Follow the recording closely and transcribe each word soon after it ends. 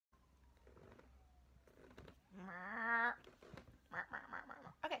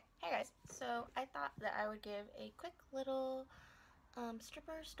So I thought that I would give a quick little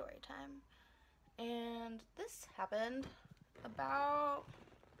stripper story time. And this happened about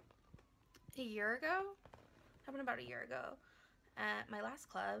a year ago. Happened about a year ago at my last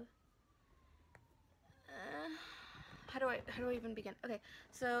club. How do I even begin? Okay,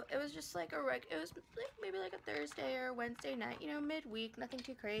 so it was just like it was like maybe like a Thursday or Wednesday night, you know, midweek, nothing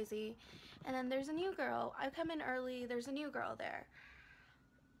too crazy. And then there's a new girl. I come in early. There's a new girl there.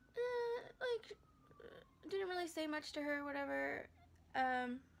 Like, didn't really say much to her, whatever.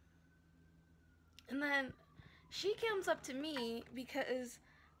 And then she comes up to me because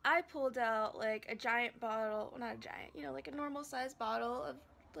I pulled out like a giant bottle, well, not a giant, you know, like a normal size bottle of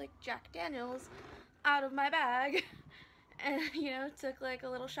like Jack Daniels out of my bag and, you know, took like a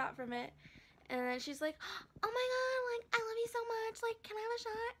little shot from it. And then she's like, oh my god, like, I love you so much, like, can I have a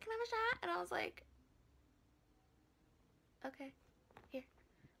shot? Can I have a shot? And I was like, okay, here,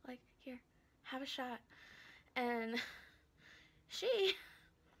 like, here, have a shot. And she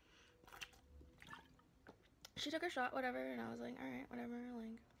took her shot, whatever, and I was like, alright, whatever,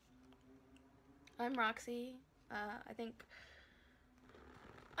 like, I'm Roxy, I think,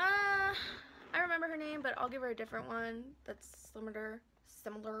 I remember her name, but I'll give her a different one that's similar,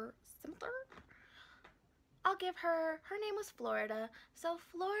 I'll give her name was Florida, so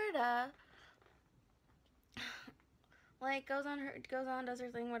Florida, like, goes on, does her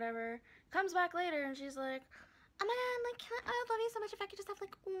thing, whatever, comes back later, and she's like, oh my god, like, I love you so much, if I could just have,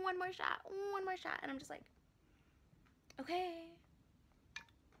 like, one more shot, and I'm just like, okay,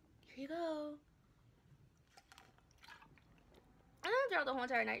 here you go. And then throughout the whole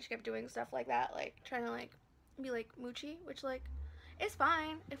entire night, she kept doing stuff like that, like, trying to, like, be, like, moochy, which, like, is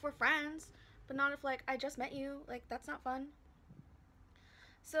fine if we're friends, but not if, like, I just met you, like, that's not fun.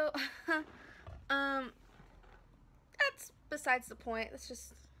 So, that's besides the point, that's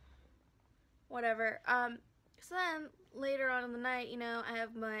just, whatever. So then, later on in the night, you know, I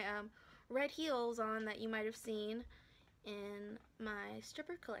have my, red heels on that you might have seen in my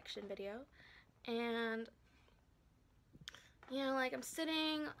stripper collection video, and you know, like, I'm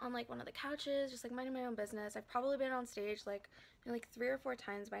sitting on, like, one of the couches, just, like, minding my own business. I've probably been on stage, like, you know, like 3 or 4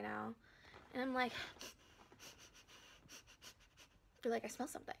 times by now. And I'm like, I feel like I smell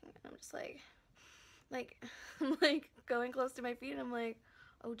something. And I'm just like, I'm, like, going close to my feet, and I'm like,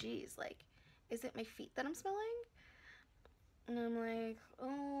 oh, geez, like, is it my feet that I'm smelling? And I'm like,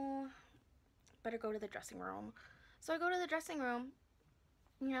 oh, better go to the dressing room. So I go to the dressing room,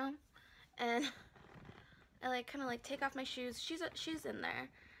 you know, and I, like, kind of, like, take off my shoes. She's in there,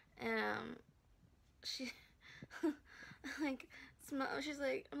 and she like she's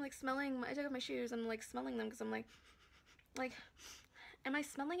like, I'm like smelling I took off my shoes and I'm like smelling them because I'm like am I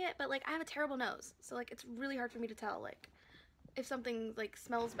smelling it? But like I have a terrible nose, so like it's really hard for me to tell like if something like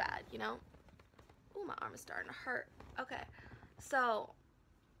smells bad, you know. Oh, my arm is starting to hurt. Okay, so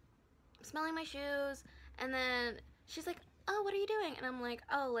I'm smelling my shoes, and then she's like, oh, what are you doing? And I'm like,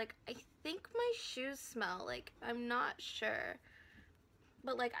 oh, like, I think my shoes smell, like, I'm not sure,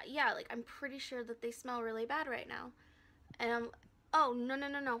 but like, yeah, like, I'm pretty sure that they smell really bad right now. And I'm, oh, no,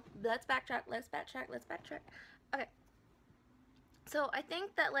 let's backtrack. Okay, so I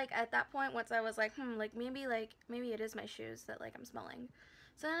think that like at that point, once I was like, like maybe it is my shoes that like I'm smelling.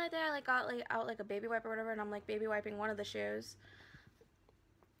 So then I think I like got like out like a baby wipe or whatever, and I'm like baby wiping one of the shoes,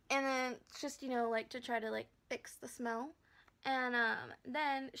 and then just, you know, like to try to like fix the smell. And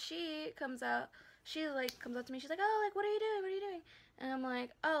then she comes up to me, she's like, oh, like, what are you doing? And I'm like,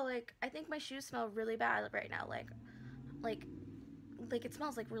 oh, like, I think my shoes smell really bad right now, like it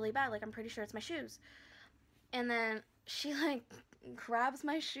smells like really bad, like I'm pretty sure it's my shoes. And then she like grabs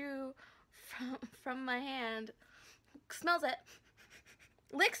my shoe from my hand, smells it,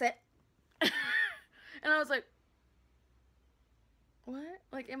 licks it, and I was like, what?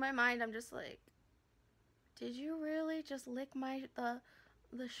 Like, in my mind, I'm just like, did you really just lick my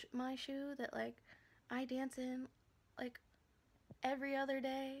my shoe that like I dance in like every other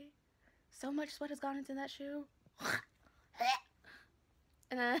day? So much sweat has gone into that shoe.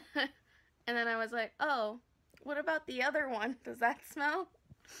 And then and then I was like, oh, what about the other one? Does that smell?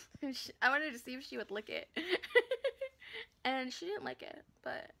 And I wanted to see if she would lick it. And she didn't lick it,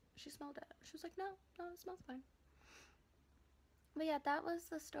 but she smelled it. She was like, no, it smells fine. But yeah, that was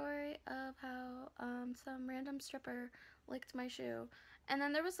the story of how some random stripper licked my shoe. And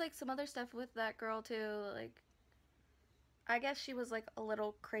then there was like some other stuff with that girl too. Like, I guess she was like a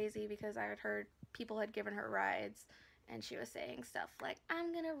little crazy because I had heard people had given her rides, and she was saying stuff like,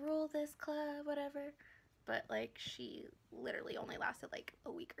 I'm gonna rule this club, whatever. But like she literally only lasted like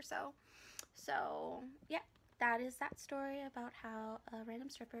a week or so. So yeah, that is that story about how a random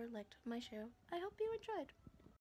stripper licked my shoe. I hope you enjoyed.